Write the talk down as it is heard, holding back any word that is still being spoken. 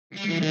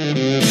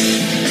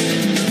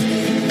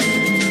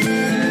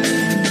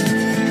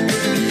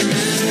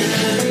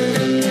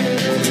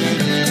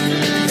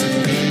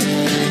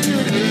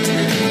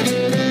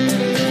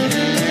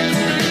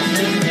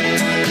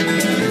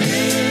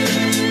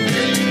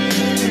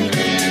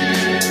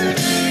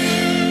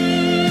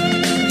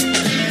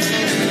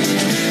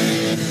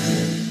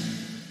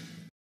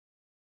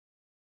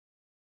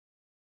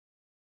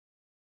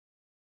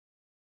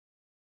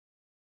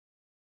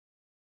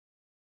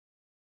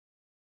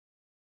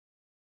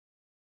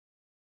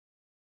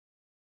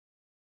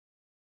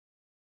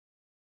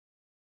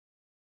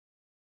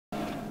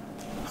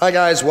Hi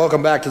guys,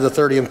 welcome back to the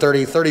 30 and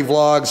 30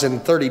 vlogs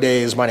in 30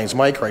 days. My name's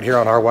Mike, right here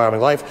on Our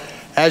Wyoming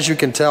Life. As you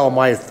can tell,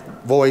 my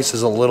voice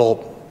is a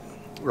little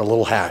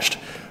hashed.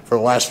 For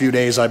the last few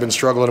days, I've been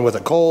struggling with a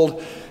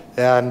cold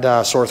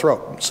and sore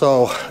throat.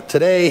 So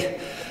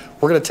today,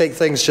 we're gonna take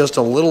things just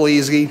a little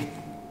easy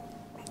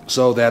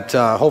so that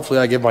hopefully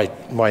I give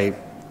my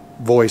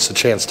voice a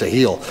chance to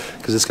heal,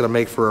 because it's gonna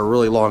make for a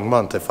really long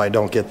month if I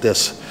don't get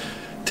this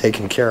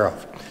taken care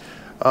of.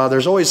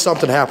 There's always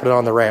something happening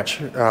on the ranch.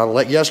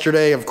 Like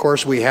yesterday, of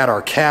course, we had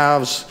our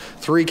calves,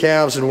 3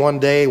 calves in one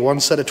day,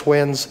 1 set of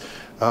twins.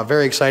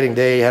 Very exciting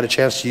day. Had a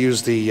chance to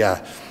use the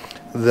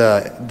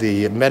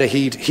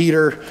MetaHeat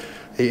heater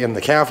in the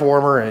calf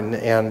warmer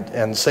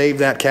and save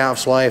that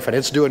calf's life, and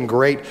it's doing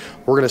great.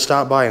 We're gonna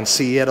stop by and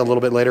see it a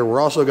little bit later. We're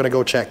also gonna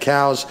go check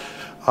cows.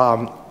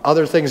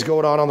 Other things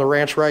going on the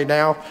ranch right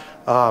now.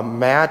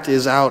 Matt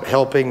is out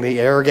helping the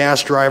air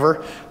gas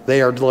driver.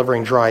 They are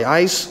delivering dry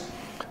ice.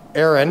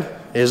 Erin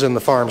is in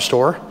the farm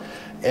store,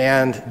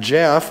 and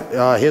Jeff,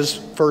 his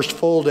first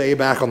full day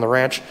back on the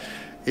ranch,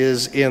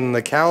 is in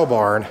the cow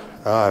barn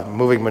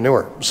moving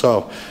manure.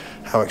 So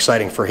how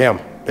exciting for him.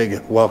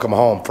 Big welcome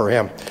home for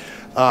him.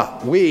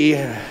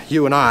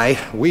 You and I,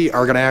 we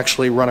are gonna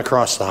actually run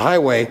across the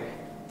highway,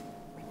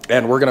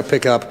 and we're gonna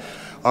pick up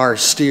our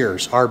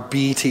steers, our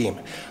B team.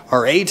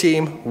 Our A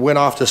team went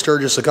off to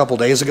Sturgis a couple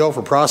days ago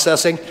for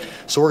processing,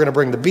 so we're gonna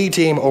bring the B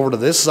team over to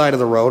this side of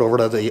the road, over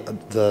to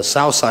the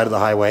south side of the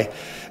highway,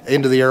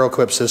 into the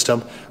Aeroquip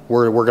system,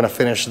 where we're gonna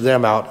finish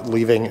them out,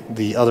 leaving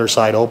the other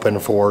side open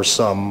for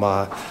some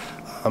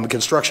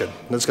construction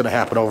that's gonna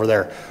happen over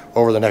there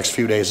over the next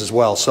few days as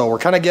well. So we're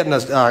kind of getting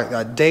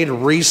a day to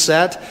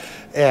reset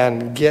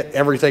and get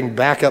everything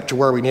back up to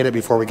where we need it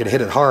before we can hit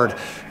it hard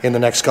in the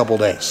next couple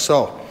days.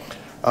 So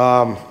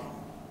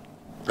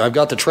I've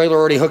got the trailer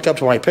already hooked up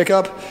to my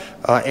pickup,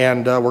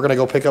 and we're gonna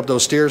go pick up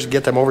those steers and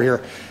get them over here.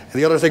 And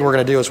the other thing we're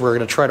gonna do is we're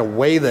gonna try to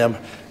weigh them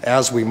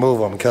as we move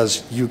them,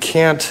 because you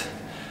can't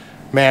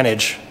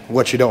manage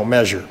what you don't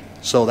measure.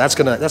 So that's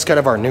kind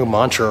of our new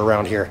mantra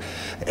around here.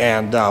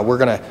 And we're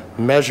gonna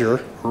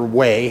measure or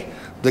weigh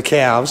the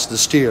calves, the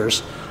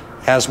steers,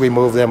 as we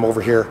move them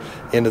over here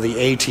into the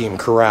A-team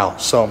corral.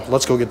 So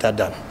let's go get that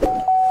done.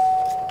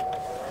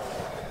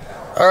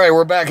 All right,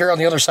 we're back here on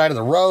the other side of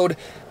the road.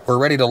 We're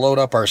ready to load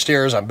up our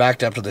steers. I'm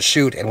backed up to the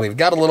chute, and we've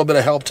got a little bit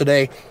of help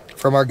today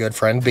from our good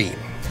friend Bean.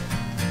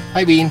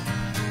 Hi Bean,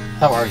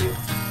 how are you?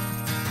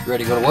 You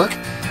ready to go to work?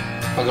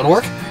 Wanna go to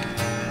work?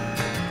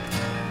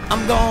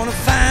 I'm gonna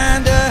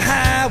find a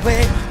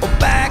highway or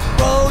back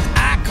road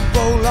I could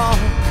roll on.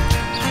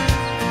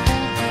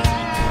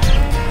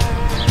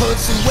 Put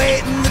some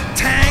weight in the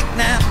tank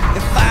now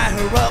and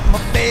fire up my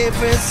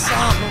favorite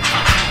song.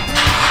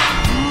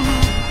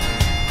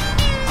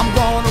 I'm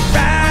gonna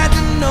ride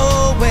to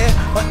nowhere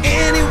or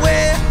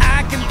anywhere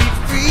I can be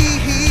free,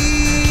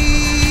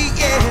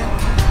 yeah.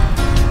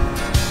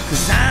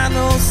 'Cause I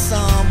know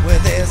somewhere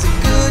there's a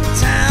good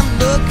time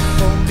looking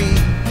for me.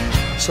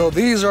 So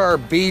these are our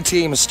B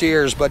team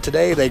steers, but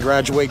today they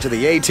graduate to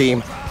the A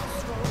team.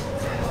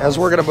 As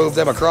we're gonna move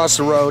them across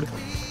the road,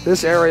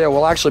 this area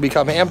will actually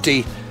become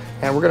empty,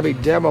 and we're gonna be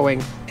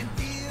demoing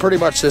pretty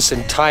much this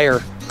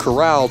entire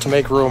corral to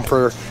make room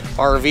for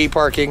RV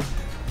parking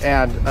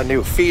and a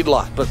new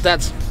feedlot. But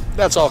that's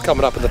all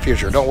coming up in the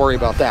future. Don't worry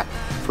about that.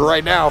 For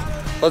right now,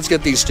 let's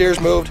get these steers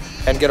moved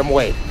and get them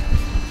weighed.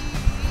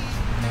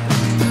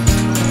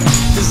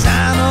 'Cause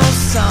I know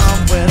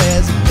somewhere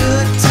there's a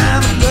good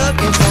time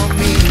looking for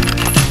me.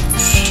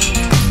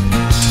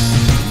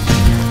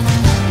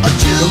 A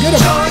juke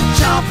joint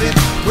jumping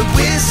with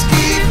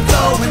whiskey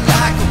flowing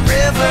like a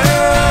river,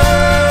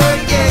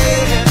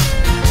 yeah.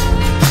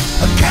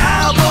 A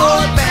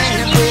cowboy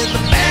band with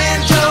a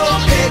banjo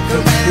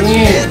picker and a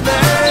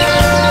fiddler,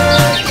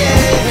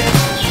 yeah.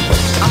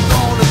 I'm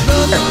gonna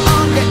look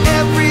under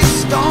every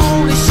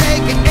stone and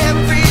shake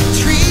every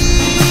tree.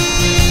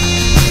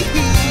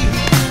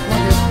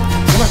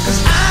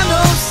 'Cause I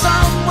know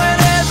somewhere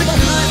there's a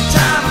good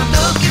time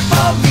looking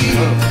for me.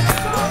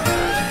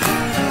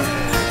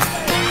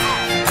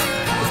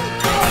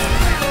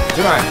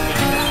 Good night.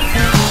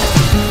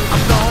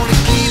 I'm gonna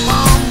keep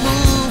on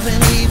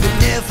moving even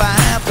if I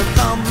have to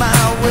thumb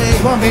my way.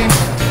 Come on, Bean.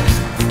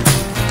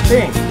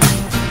 Bean.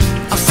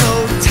 I'm so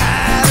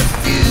tired of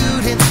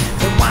feuding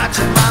and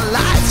watching my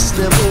life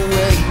slip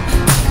away.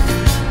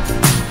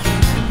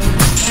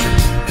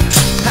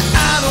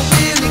 I don't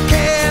really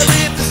care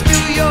if it's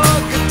New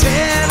York or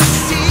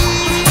Tennessee.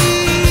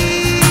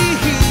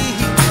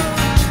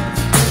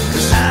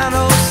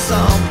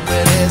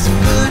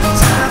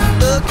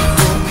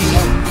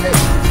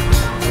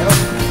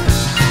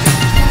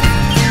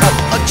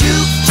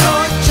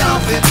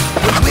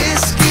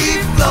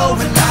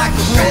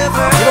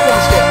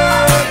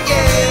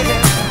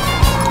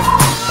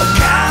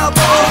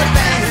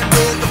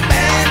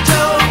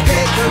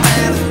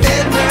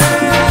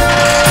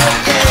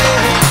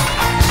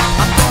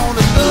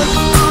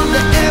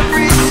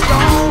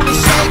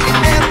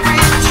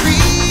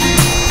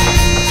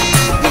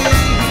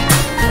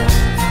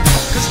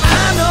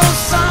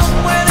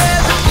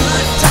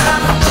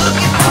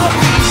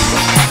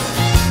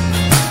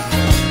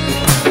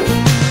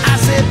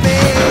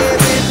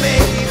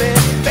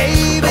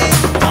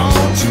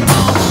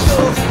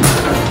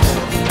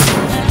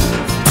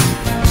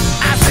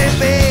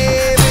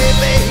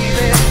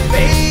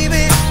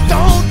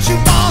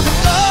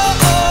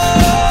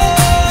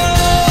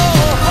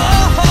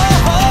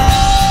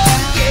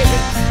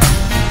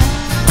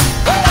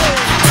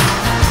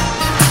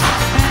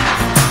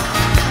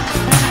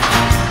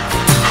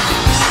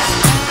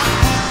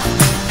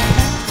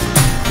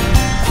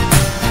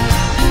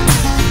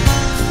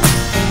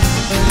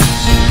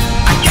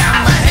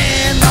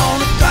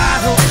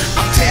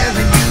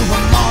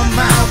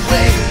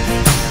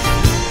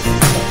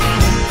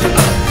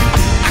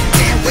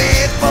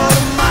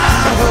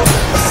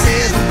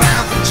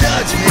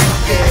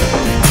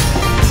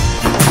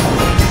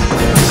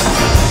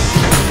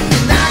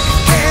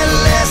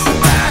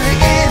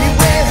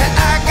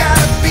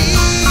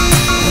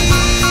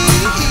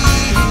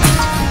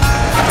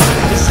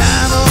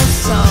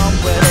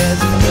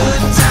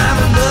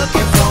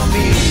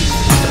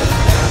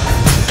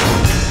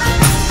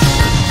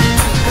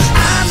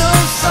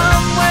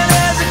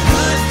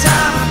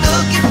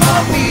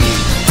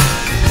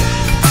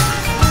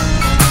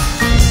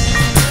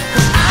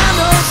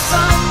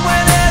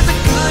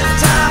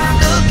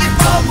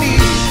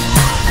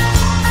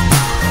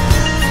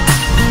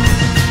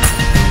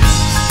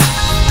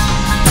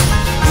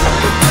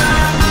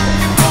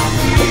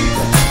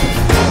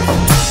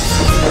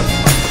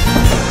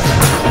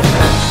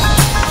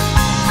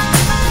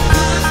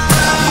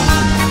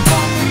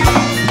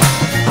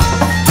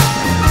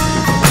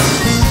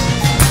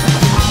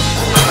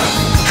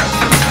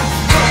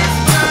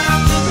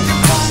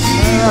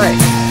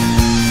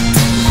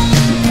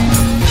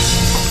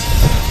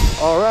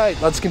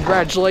 let's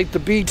congratulate the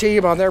B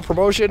team on their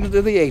promotion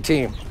to the A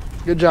team.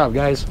 Good job,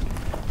 guys.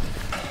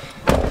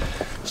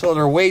 So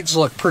their weights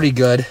look pretty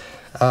good.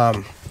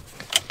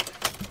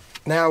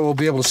 Now we'll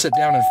be able to sit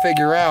down and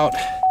figure out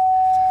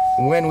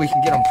when we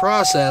can get them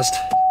processed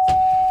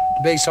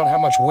based on how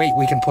much weight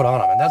we can put on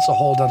them. And that's a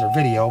whole other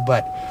video,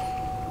 but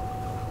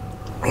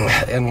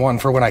and one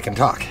for when I can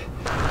talk.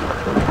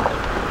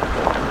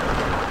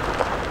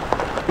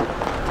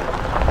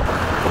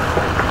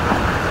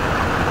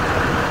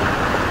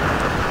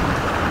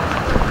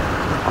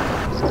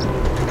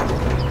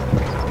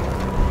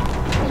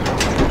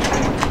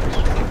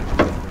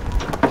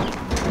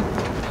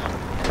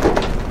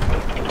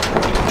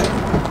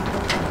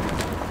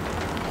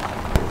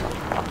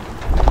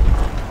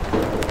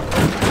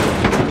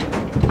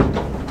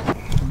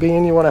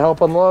 Bean, you want to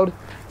help unload?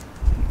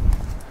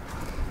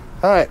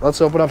 All right, let's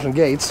open up some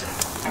gates.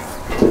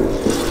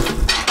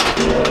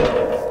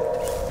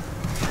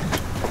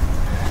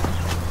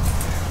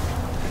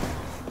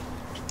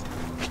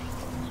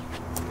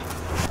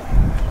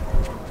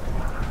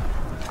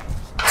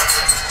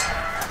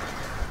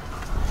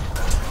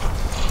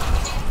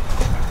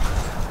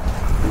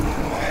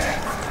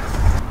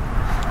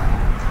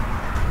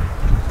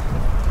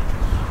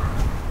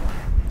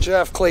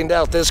 Jeff cleaned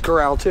out this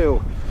corral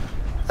too.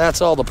 That's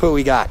all the poo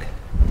we got.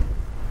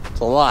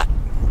 It's a lot.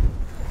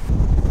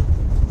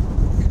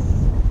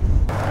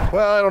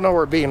 Well, I don't know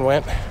where Bean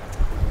went.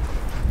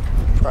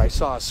 Probably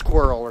saw a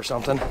squirrel or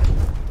something.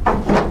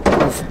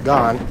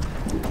 Gone.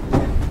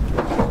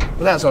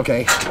 But that's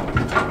okay.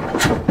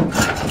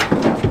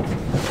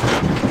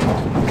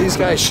 These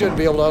guys should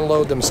be able to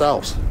unload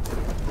themselves.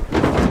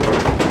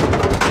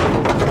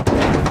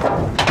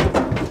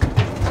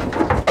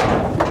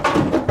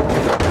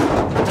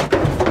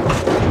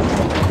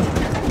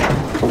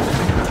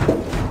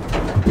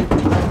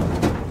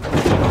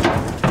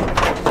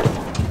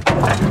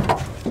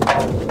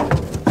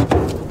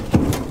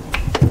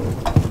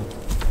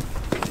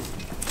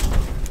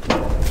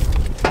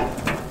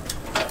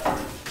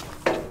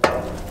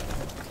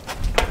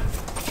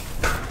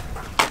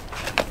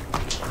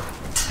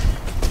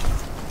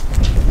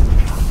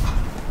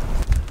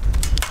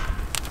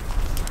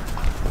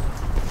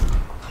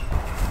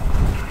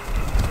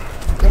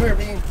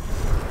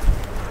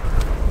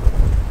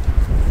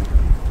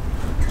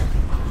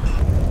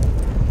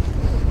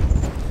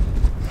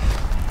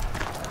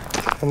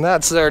 And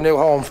that's their new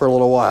home for a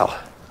little while.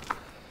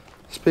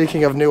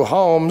 Speaking of new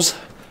homes,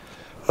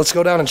 let's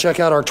go down and check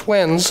out our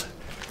twins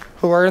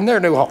who are in their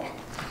new home.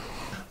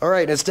 All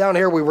right, it's down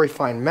here where we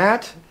find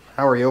Matt.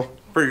 How are you?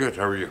 Pretty good.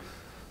 How are you?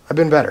 I've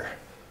been better.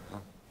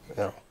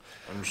 I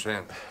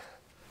understand.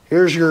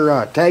 Here's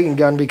your tagging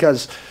gun,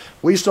 because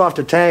we still have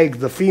to tag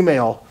the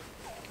female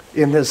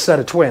in this set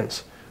of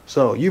twins.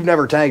 So you've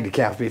never tagged a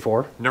calf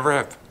before. Never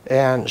have.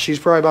 And she's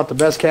probably about the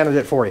best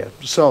candidate for you.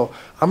 So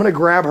I'm going to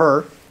grab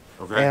her.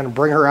 Okay. And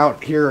bring her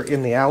out here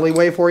in the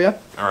alleyway for you.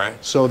 All right.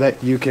 So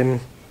that you can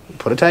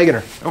put a tag in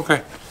her.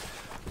 Okay.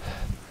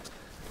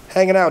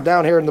 Hanging out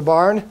down here in the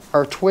barn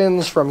are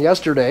twins from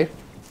yesterday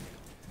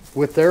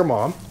with their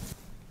mom.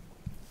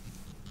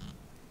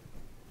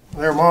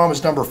 Their mom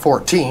is number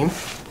 14.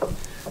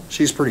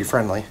 She's pretty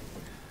friendly.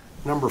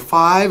 Number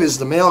 5 is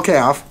the male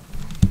calf.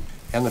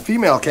 And the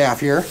female calf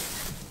here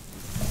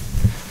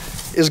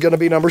is going to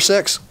be number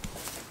 6.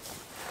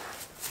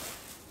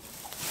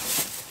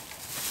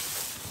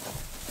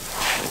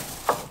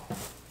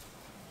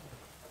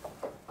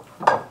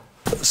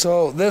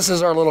 So this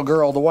is our little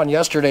girl, the one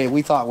yesterday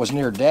we thought was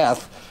near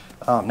death.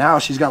 Now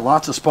she's got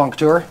lots of spunk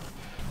to her.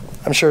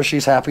 I'm sure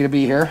she's happy to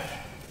be here,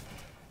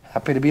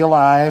 happy to be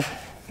alive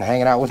and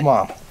hanging out with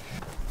Mom.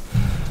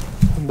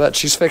 But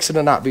she's fixing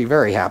to not be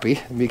very happy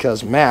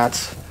because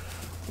Matt's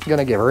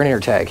gonna give her an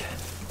ear tag.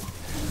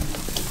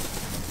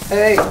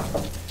 Hey,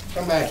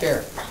 come back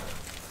here.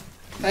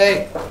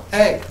 Hey,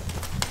 hey,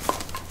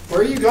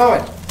 where are you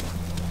going?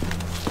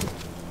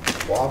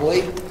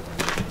 Wobbly.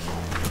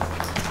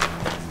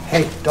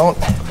 Hey, don't.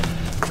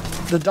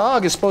 The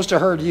dog is supposed to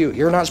herd you.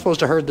 You're not supposed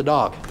to herd the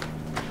dog.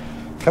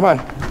 Come on.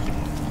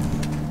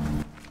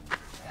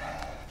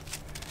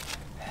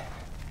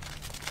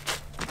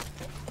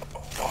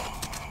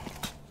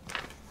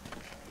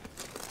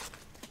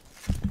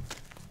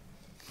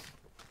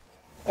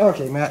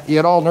 Okay, Matt, you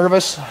get all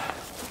nervous?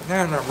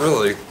 Yeah, not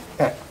really.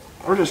 Okay,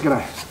 we're just gonna,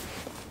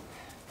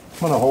 I'm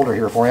gonna hold her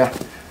here for you.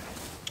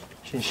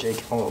 She's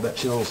shaking a little bit.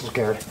 She's a little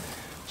scared.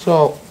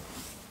 So,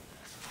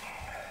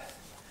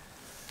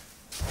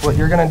 what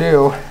you're gonna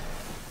do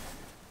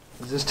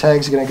is this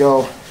tag's gonna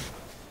go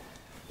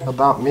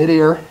about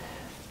mid-ear,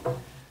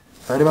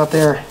 right about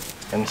there,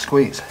 and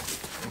squeeze.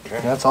 Okay.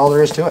 And that's all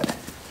there is to it.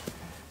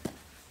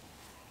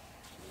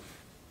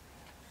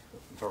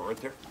 So right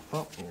there?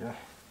 Oh, yeah.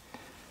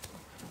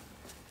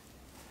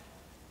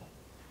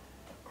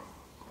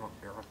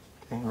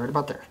 Okay, right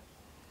about there.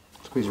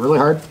 Squeeze really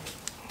hard.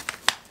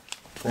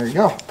 There you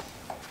go.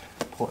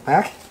 Pull it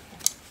back.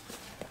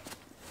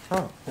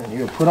 Oh, and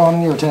you put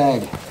on your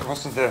tag. It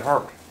wasn't that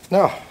hard.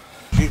 No.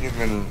 She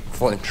didn't even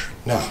flinch.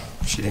 No,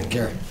 she didn't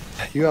care.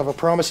 You have a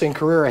promising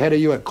career ahead of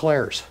you at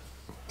Claire's.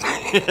 All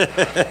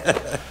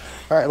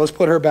right, let's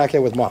put her back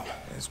in with Mom.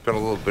 I spent a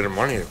little bit of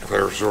money at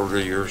Claire's over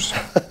the years.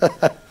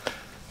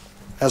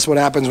 That's what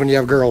happens when you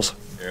have girls.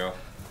 Yeah.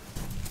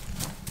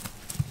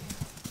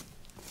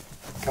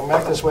 Come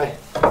back this way.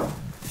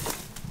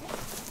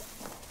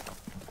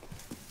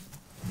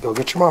 Go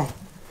get your mom.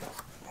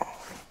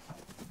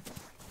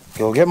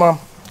 Go get Mom.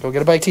 Go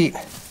get a bite to eat.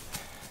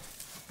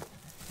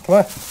 Come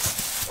on.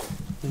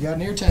 You got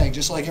an ear tag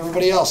just like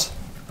everybody else.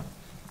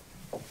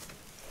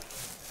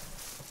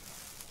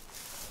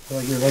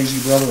 Like your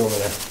lazy brother over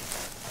there.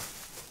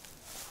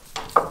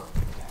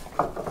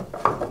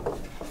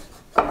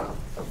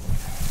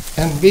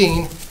 And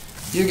Bean,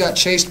 you got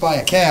chased by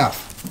a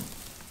calf.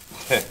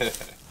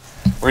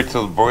 Wait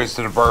till the boys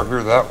to the bar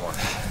hear that one.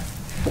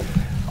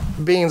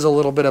 Bean's a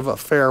little bit of a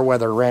fair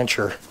weather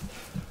rancher.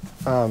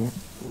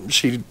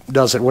 She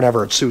does it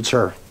whenever it suits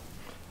her.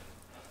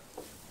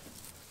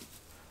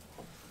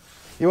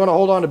 You want to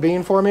hold on to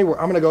Bean for me? I'm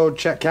going to go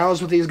check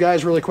cows with these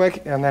guys really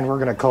quick, and then we're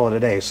going to call it a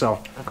day.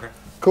 So, okay.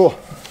 Cool.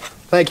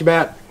 Thank you,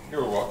 Matt.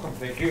 You're welcome.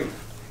 Thank you.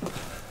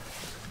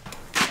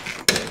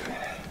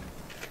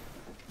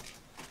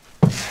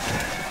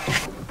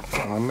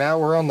 And now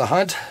we're on the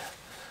hunt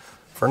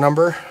for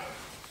number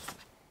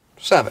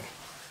 7.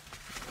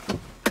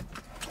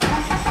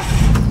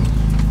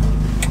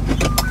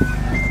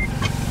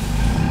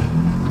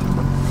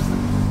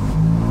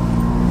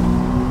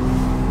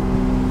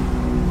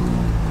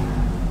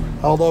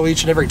 Although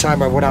each and every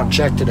time I went out and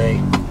checked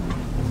today,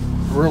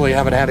 really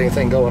haven't had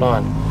anything going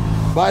on.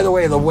 By the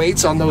way, the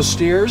weights on those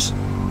steers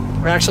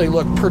actually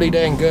look pretty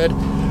dang good.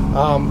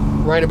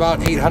 Right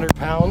about 800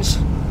 pounds,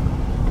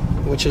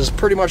 which is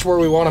pretty much where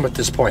we want them at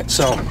this point.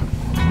 So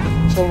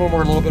some of them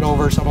are a little bit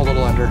over, some a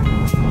little under,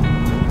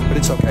 but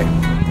it's okay.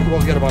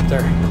 We'll get them up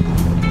there.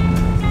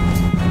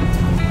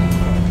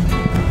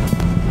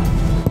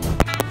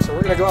 So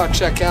we're gonna go out and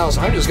check cows.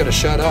 I'm just gonna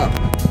shut up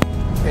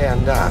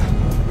and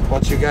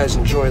let you guys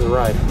enjoy the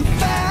ride.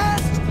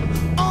 Fast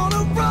on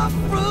a rough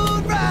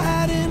road,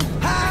 riding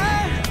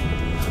high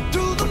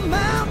through the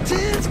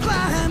mountains,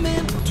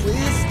 climbing,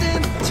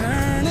 twisting,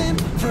 turning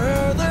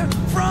further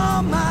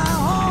from my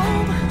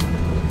home.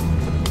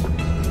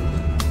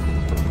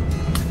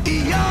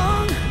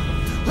 Young,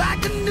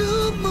 like a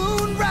new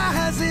moon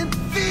rising,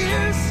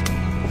 fierce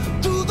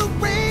through the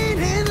rain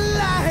and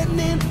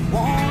lightning,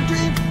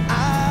 wandering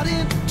out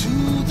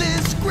into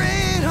this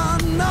great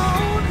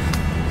unknown.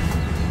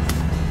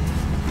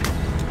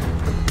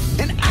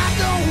 And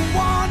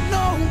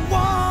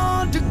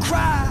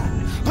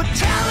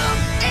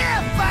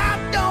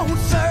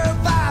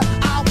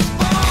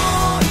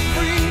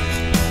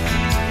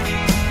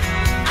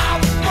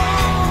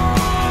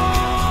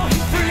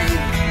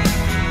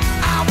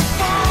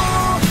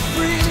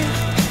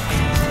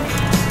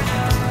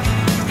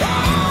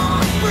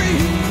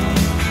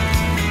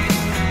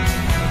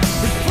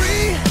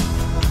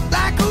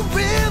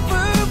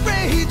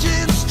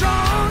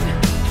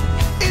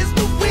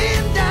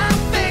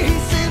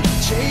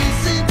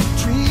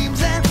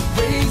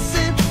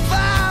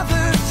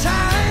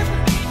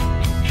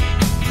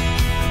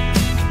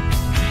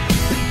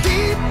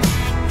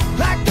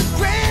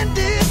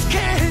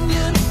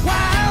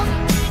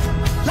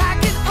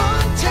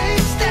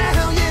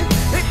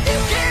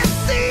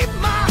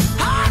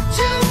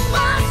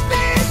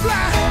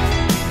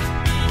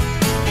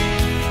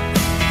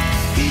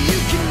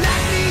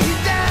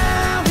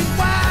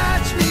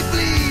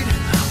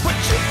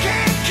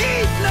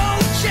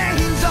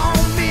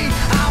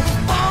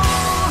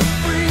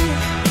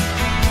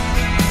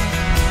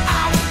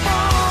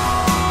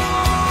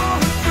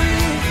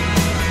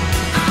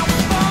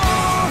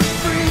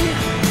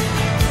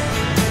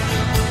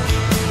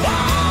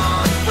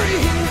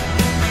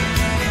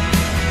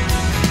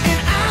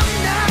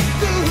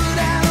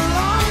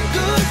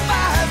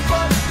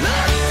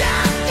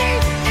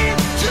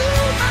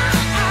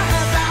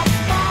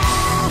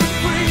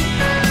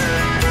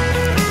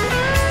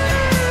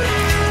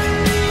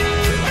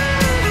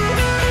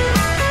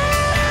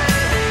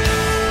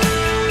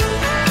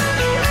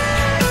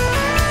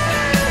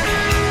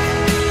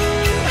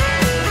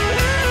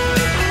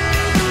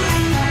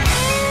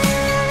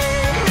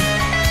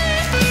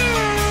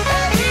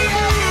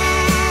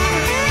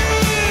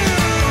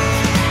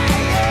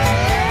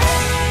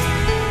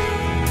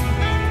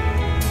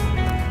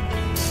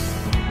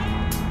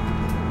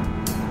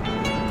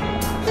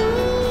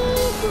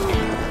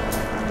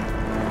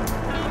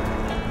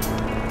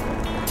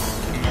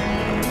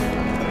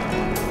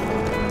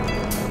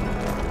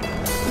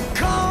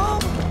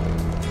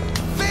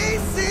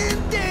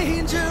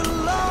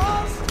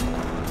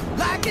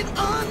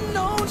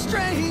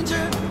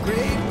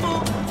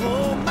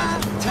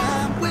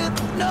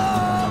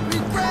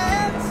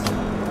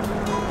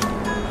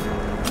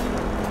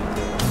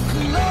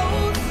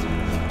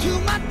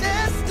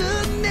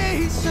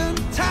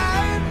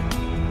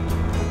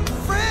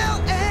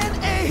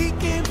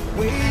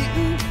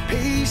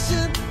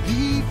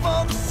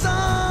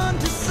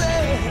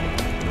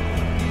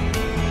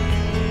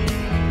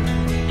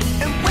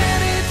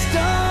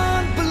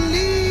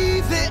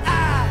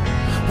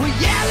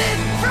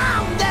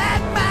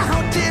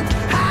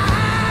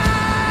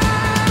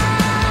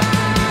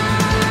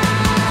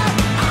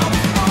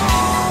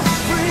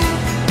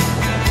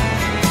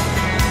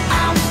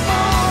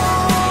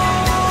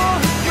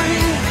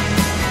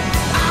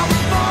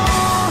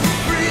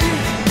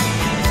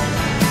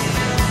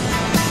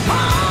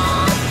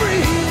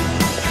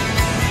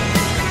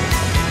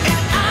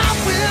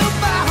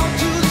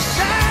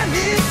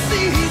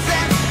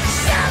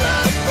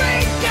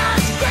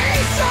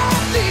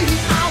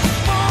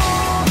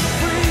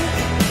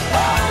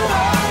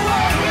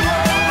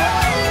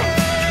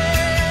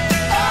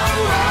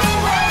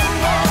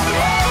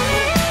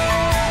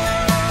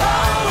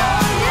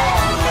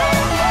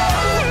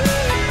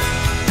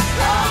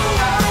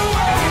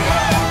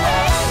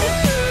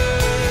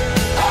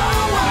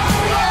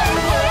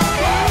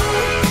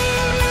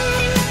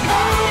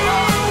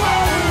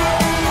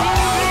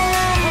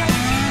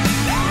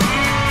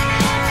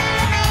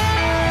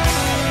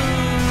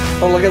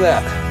Oh, look at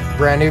that.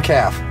 Brand new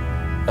calf,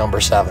 number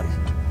 7.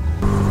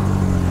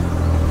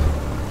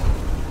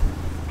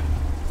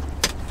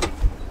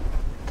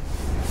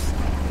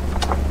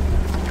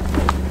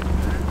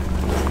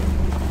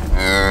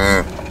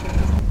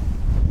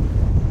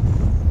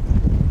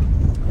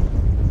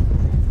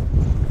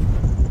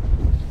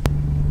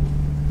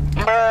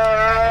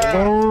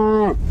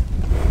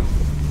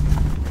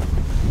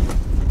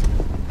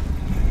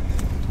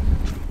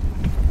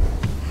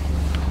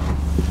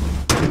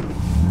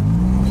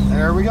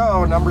 There we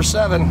go, number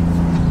 7,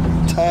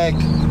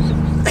 tagged.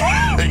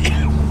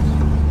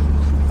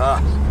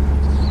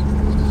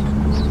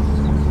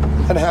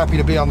 And happy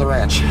to be on the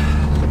ranch.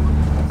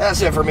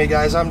 That's it for me,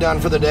 guys. I'm done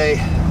for the day.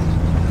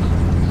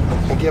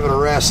 And give it a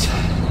rest.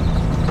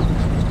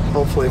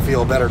 Hopefully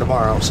feel better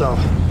tomorrow. So,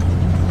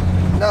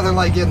 nothing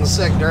like getting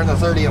sick during the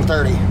 30 and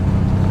 30.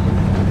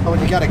 But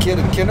when you got a kid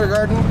in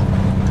kindergarten,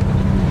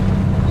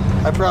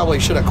 I probably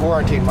should have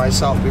quarantined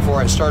myself before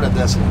I started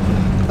this.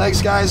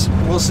 Thanks, guys.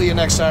 We'll see you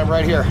next time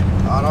right here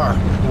on Our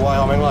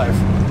Wyoming Life.